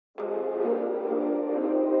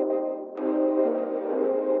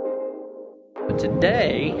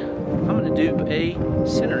today I'm gonna do a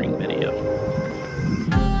centering video.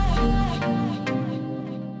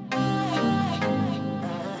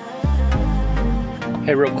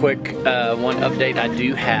 Hey, real quick, one update I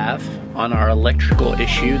do have on our electrical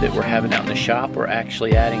issue that we're having out in the shop. We're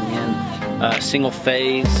actually adding in single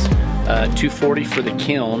phase 240 for the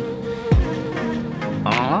kiln.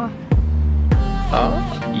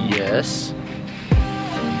 Yes.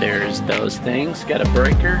 There's those things. Got a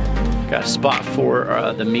breaker, got a spot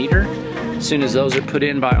for the meter. As soon as those are put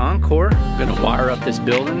in by Encore, I'm gonna wire up this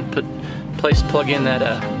building, plug in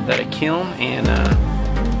that kiln, and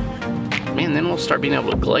man, then we'll start being able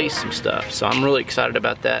to glaze some stuff. So I'm really excited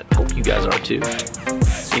about that. Hope you guys are too.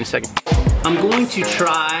 See you in a second. I'm going to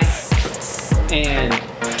try and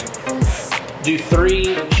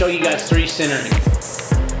show you guys three centering.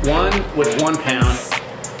 One with 1 pound,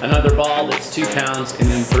 another ball that's 2 pounds, and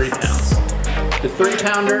then 3 pounds. The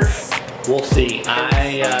 3-pounder, we'll see.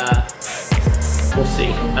 We'll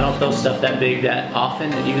see. I don't throw stuff that big that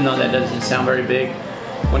often, and even though that doesn't sound very big,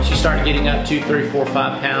 once you start getting up 2, 3, 4,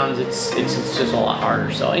 5 pounds, it's just a lot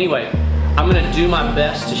harder. So anyway, I'm gonna do my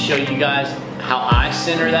best to show you guys how I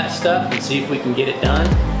center that stuff and see if we can get it done.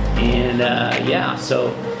 And yeah,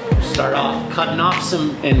 so start off cutting off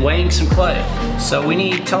some and weighing some clay. So we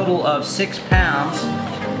need a total of 6 pounds,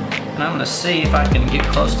 and I'm gonna see if I can get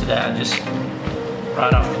close to that just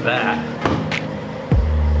right off the bat.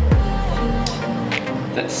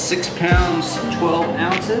 That's 6 pounds, 12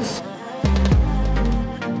 ounces.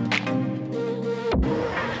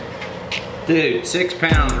 Dude, 6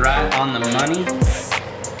 pounds right on the money.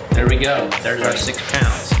 There we go, there's our 6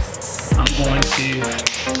 pounds. I'm going to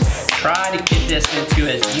try to get this into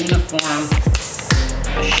as uniform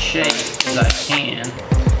a shape as I can.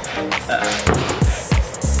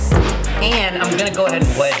 And I'm gonna go ahead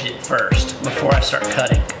and wedge it first before I start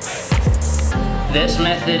cutting. This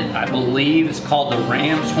method, I believe, is called the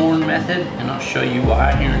ram's horn method, and I'll show you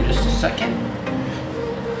why here in just a second.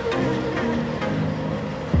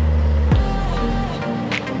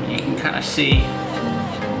 You can kind of see,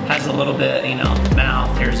 has a little bit, you know,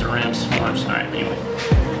 mouth. Here's the ram's horns. All right, anyway.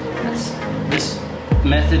 This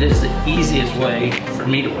method is the easiest way for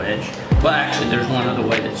me to wedge. Well, actually, there's one other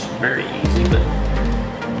way that's very easy, but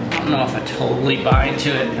I don't know if I totally buy into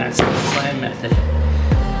it, and that's the slam method.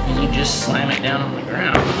 And you just slam it down on the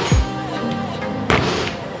ground,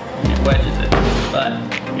 and it wedges it. But,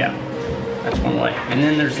 yeah, that's one way. And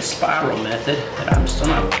then there's the spiral method that I'm still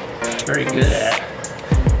not very good at.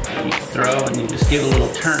 And you throw, and you just give a little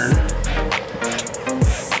turn.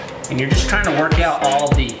 And you're just trying to work out all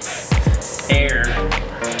the air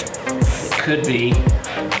that could be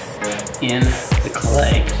in the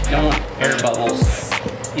clay. You don't want air bubbles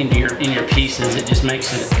in your pieces. It just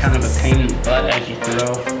makes it kind of a pain in the butt as you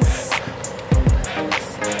throw.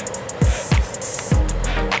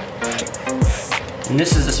 And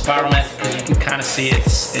this is the spiral method because you can kind of see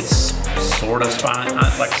it's sort of spiraling.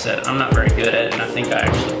 Like I said, I'm not very good at it, and I think I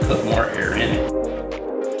actually put more air in it.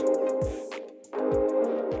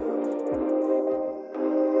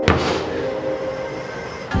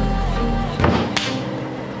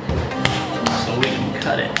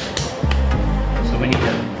 Cut it. So we need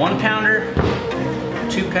a 1 pounder,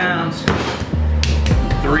 2 pounds,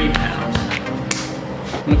 3 pounds.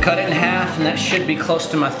 I'm gonna cut it in half, and that should be close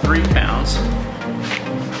to my 3 pounds.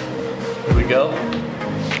 Here we go.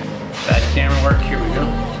 Bad camera work, here we go.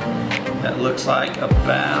 That looks like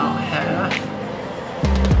about half.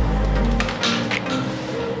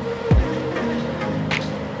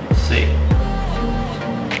 Let's see.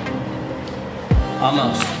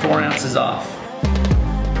 Almost 4 ounces off.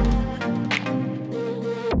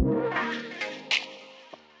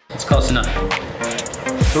 It's close enough.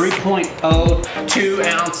 3.02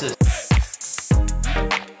 ounces.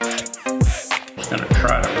 Just gonna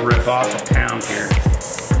try to rip off a pound here.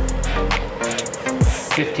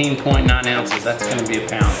 15.9 ounces, that's gonna be a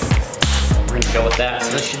pound. We're gonna go with that.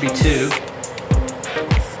 So this should be 2.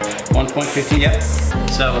 1.50, yep.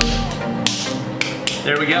 So,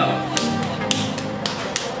 there we go.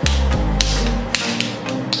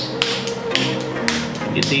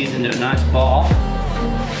 Get these into a nice ball.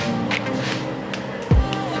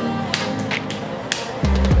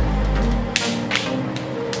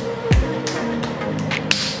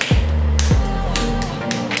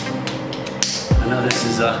 I know this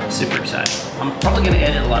is super exciting. I'm probably gonna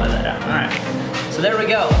edit a lot of that out. All right, so there we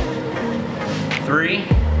go. 3,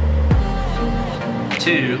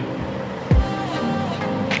 2,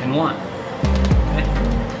 and 1. Okay.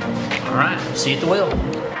 All right, see you at the wheel.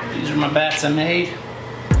 These are my bats I made.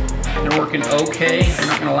 They're working okay. They're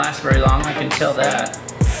not gonna last very long, I can tell that.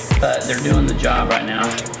 but they're doing the job right now.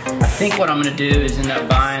 I think what I'm gonna do is end up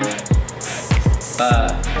buying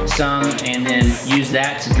some and then use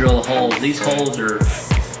that to drill a hole. These holes are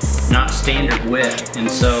not standard width, and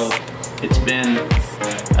so it's been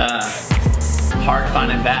hard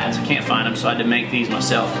finding bats. I can't find them, so I had to make these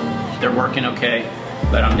myself. They're working okay,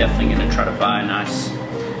 but I'm definitely gonna try to buy a nice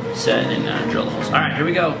set and drill the holes. All right, here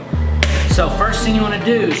we go. So first thing you wanna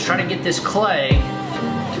do is try to get this clay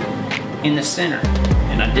in the center,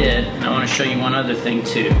 and I did, and I wanna show you one other thing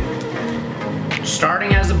too.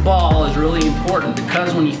 Starting as a ball is really important,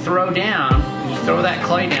 because when you throw down, when you throw that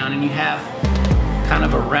clay down and you have kind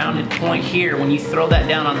of a rounded point here, when you throw that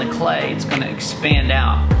down on the clay, it's gonna expand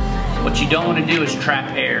out. What you don't wanna do is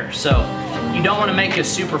trap air. So you don't wanna make a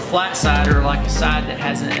super flat side, or like a side that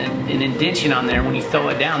has an indentation on there. When you throw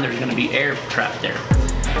it down, there's gonna be air trapped there.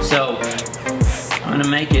 So I'm gonna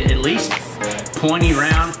make it at least pointy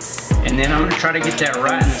round, and then I'm gonna try to get that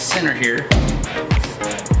right in the center here.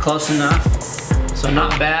 Close enough. So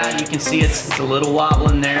not bad. You can see it's a little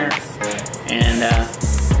wobbling there. And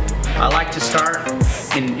I like to start,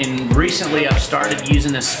 and recently I've started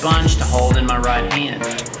using a sponge to hold in my right hand.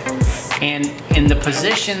 And in the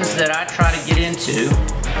positions that I try to get into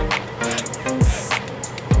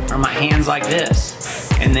are my hands like this.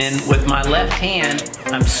 And then with my left hand,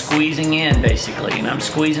 I'm squeezing in basically, and I'm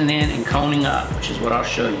squeezing in and coning up, which is what I'll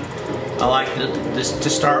show you. I like to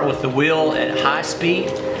start with the wheel at high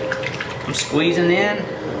speed. I'm squeezing in,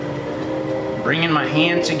 bringing my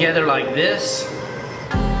hand together like this,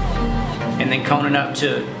 and then coning it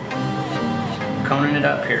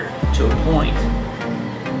up here to a point.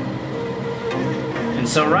 And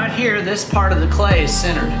so right here, this part of the clay is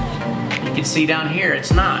centered. You can see down here,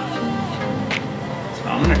 it's not. So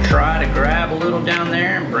I'm gonna try to grab a little down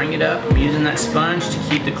there and bring it up. I'm using that sponge to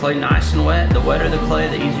keep the clay nice and wet. The wetter the clay,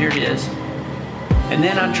 the easier it is. And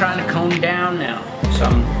then I'm trying to cone down now. So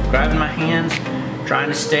I'm grabbing my hands, trying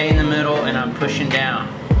to stay in the middle, and I'm pushing down.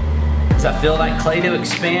 As I feel like clay to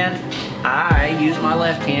expand, I use my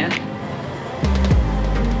left hand,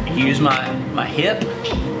 use my hip,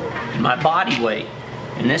 and my body weight.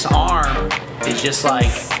 And this arm is just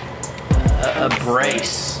like a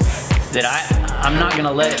brace that I'm not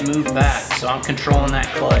gonna let it move back, so I'm controlling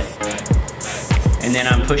that clay. And then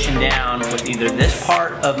I'm pushing down with either this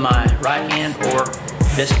part of my right hand or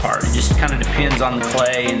this part. It just kind of depends on the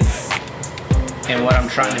clay and what I'm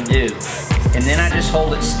trying to do. And then I just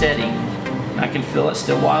hold it steady. I can feel it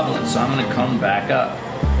still wobbling, so I'm gonna come back up.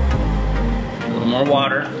 A little more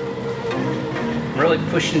water. I'm really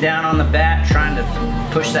pushing down on the bat, trying to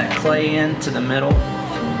push that clay into the middle.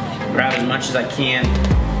 Grab as much as I can.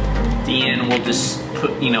 At the end, we'll just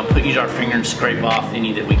use our finger and scrape off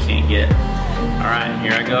any that we can't get. All right,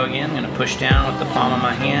 here I go again. I'm gonna push down with the palm of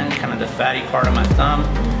my hand, kind of the fatty part of my thumb,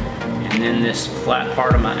 and then this flat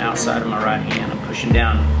part of my outside of my right hand. I'm pushing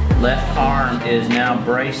down. Left arm is now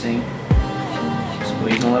bracing.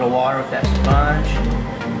 Squeezing a little water with that sponge.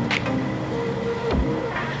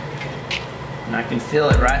 And I can feel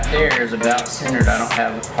it right there is about centered. I don't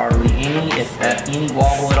have hardly any, if that, any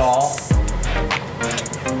wobble at all.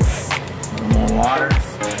 A little more water.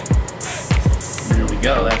 There we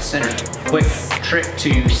go, that's centered. Quick trick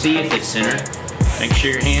to see if it's centered. Make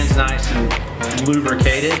sure your hand's nice and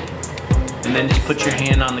lubricated, and then just put your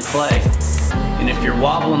hand on the clay. And if you're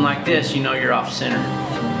wobbling like this, you know you're off center.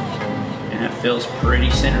 And that feels pretty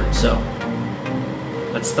centered, so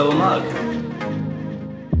let's throw a mug.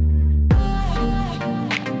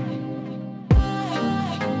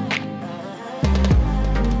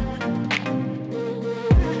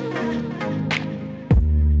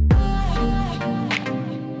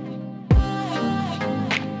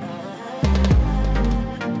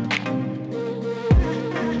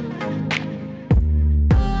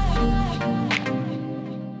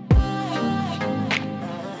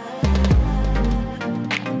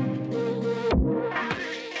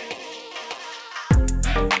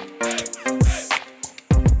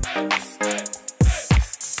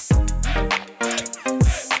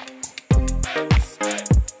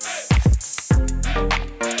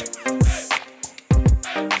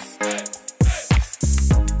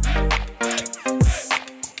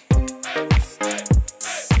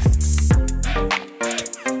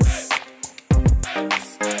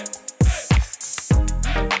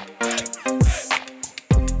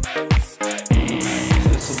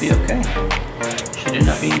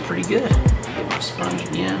 being pretty good. Get my sponge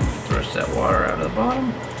again, brush that water out of the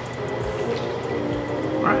bottom.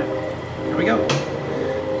 All right, here we go.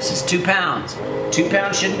 This is 2 pounds. 2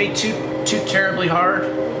 pounds shouldn't be too terribly hard,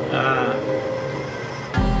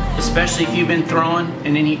 especially if you've been throwing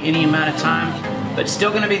in any amount of time. but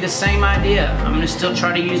still gonna be the same idea. I'm gonna still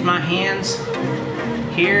try to use my hands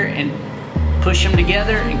here and push them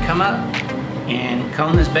together and come up and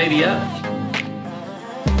cone this baby up.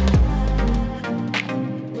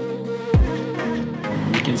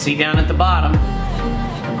 You can see down at the bottom,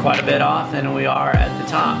 we're quite a bit off than we are at the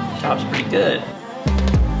top. The top's pretty good.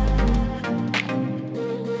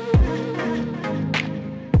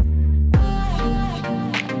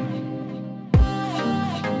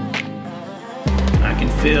 I can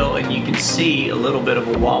feel and you can see a little bit of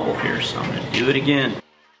a wobble here, so I'm gonna do it again.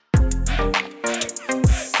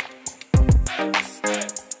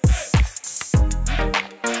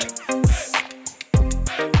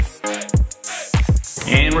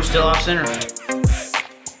 And we're still off center.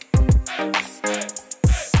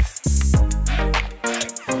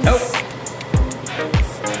 Nope.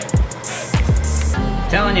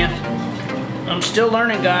 Telling you, I'm still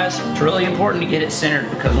learning, guys. It's really important to get it centered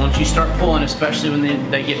because once you start pulling, especially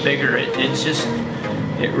when they get bigger,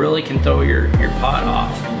 it really can throw your pot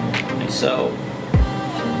off. And so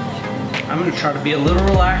I'm gonna try to be a little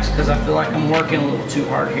relaxed because I feel like I'm working a little too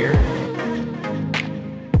hard here.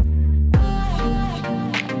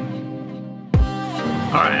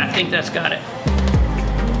 All right, I think that's got it.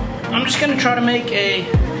 I'm just gonna try to make a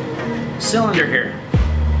cylinder here.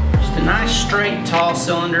 Just a nice, straight, tall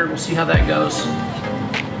cylinder. We'll see how that goes.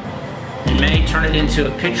 And may turn it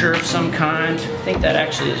into a pitcher of some kind. I think that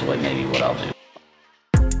actually is maybe what I'll do.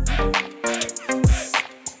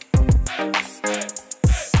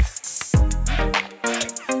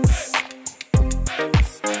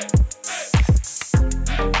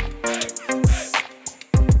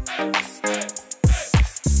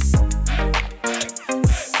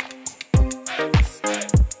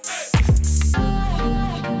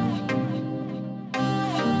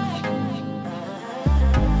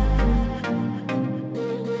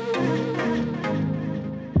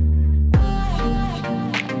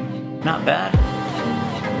 Not bad.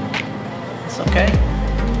 It's okay.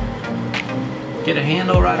 Get a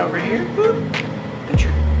handle right over here. Boop.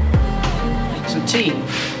 Pitcher. Make some tea.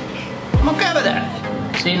 I'm okay with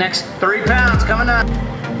that. See you next 3 pounds coming up.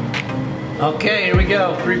 Okay, here we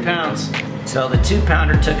go. 3 pounds. So the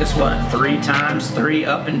 2-pounder took us what? 3 times, 3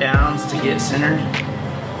 up and downs to get centered.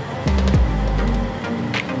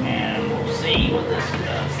 And we'll see what this does.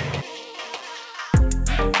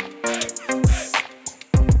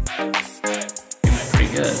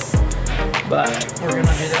 Good. But we're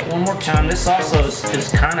gonna do that one more time. This also is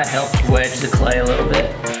kind of helps wedge the clay a little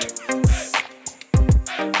bit.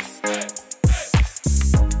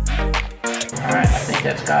 All right, I think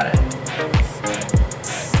that's got it.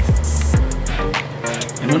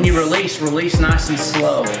 And when you release nice and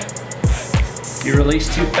slow. If you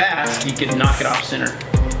release too fast, you can knock it off center.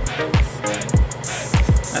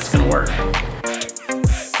 That's gonna work.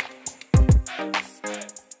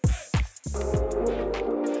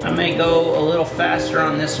 I may go a little faster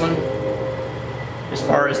on this one as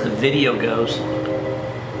far as the video goes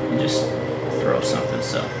and just throw something,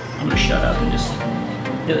 so I'm gonna shut up and just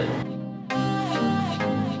do it.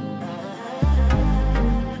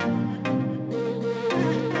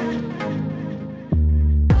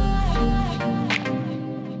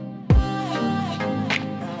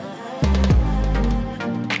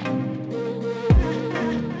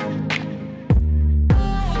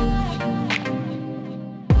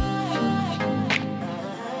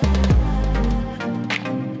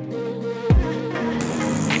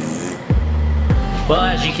 Well,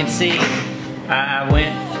 as you can see, I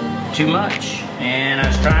went too much and I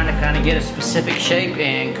was trying to kind of get a specific shape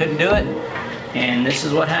and couldn't do it, and this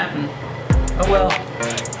is what happened. Oh well,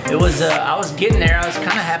 it was, I was getting there. I was kind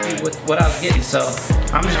of happy with what I was getting, so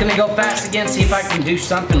I'm just gonna go fast again, see if I can do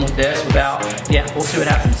something with this without, yeah, we'll see what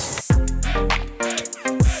happens.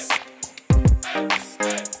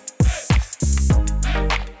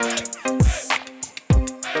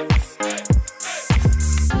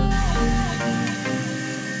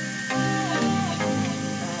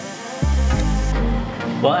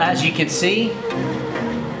 Well, as you can see,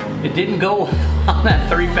 it didn't go on that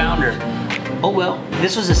 3-pounder. Oh well,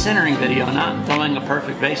 this was a centering video, not throwing a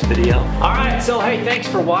perfect base video. All right, so hey, thanks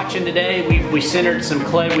for watching today. We centered some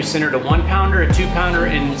clay. We centered a 1-pounder, a 2-pounder,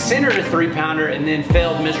 and centered a 3-pounder, and then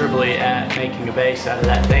failed miserably at making a base out of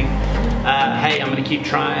that thing. Hey, I'm gonna keep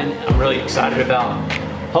trying. I'm really excited about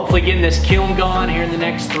hopefully getting this kiln going here in the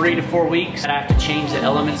next 3 to 4 weeks. I have to change the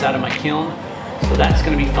elements out of my kiln. So that's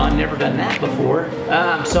gonna be fun, never done that before.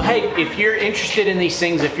 So hey, if you're interested in these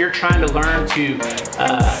things, if you're trying to learn to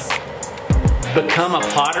become a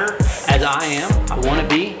potter, as I am, I wanna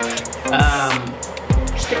be,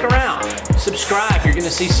 stick around. subscribe. You're gonna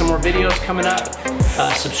see some more videos coming up.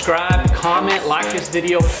 Subscribe, comment, like this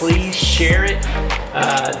video, please share it.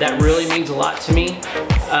 That really means a lot to me.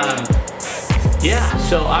 Yeah,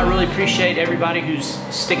 so I really appreciate everybody who's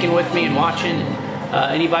sticking with me and watching.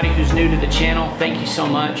 Anybody who's new to the channel, thank you so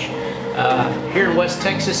much. Here in West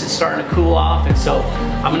Texas, it's starting to cool off, and so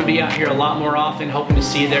I'm gonna be out here a lot more often, hoping to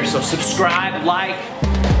see you there. So subscribe, like,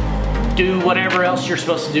 do whatever else you're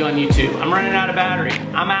supposed to do on YouTube. I'm running out of battery.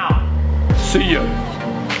 I'm out. See ya.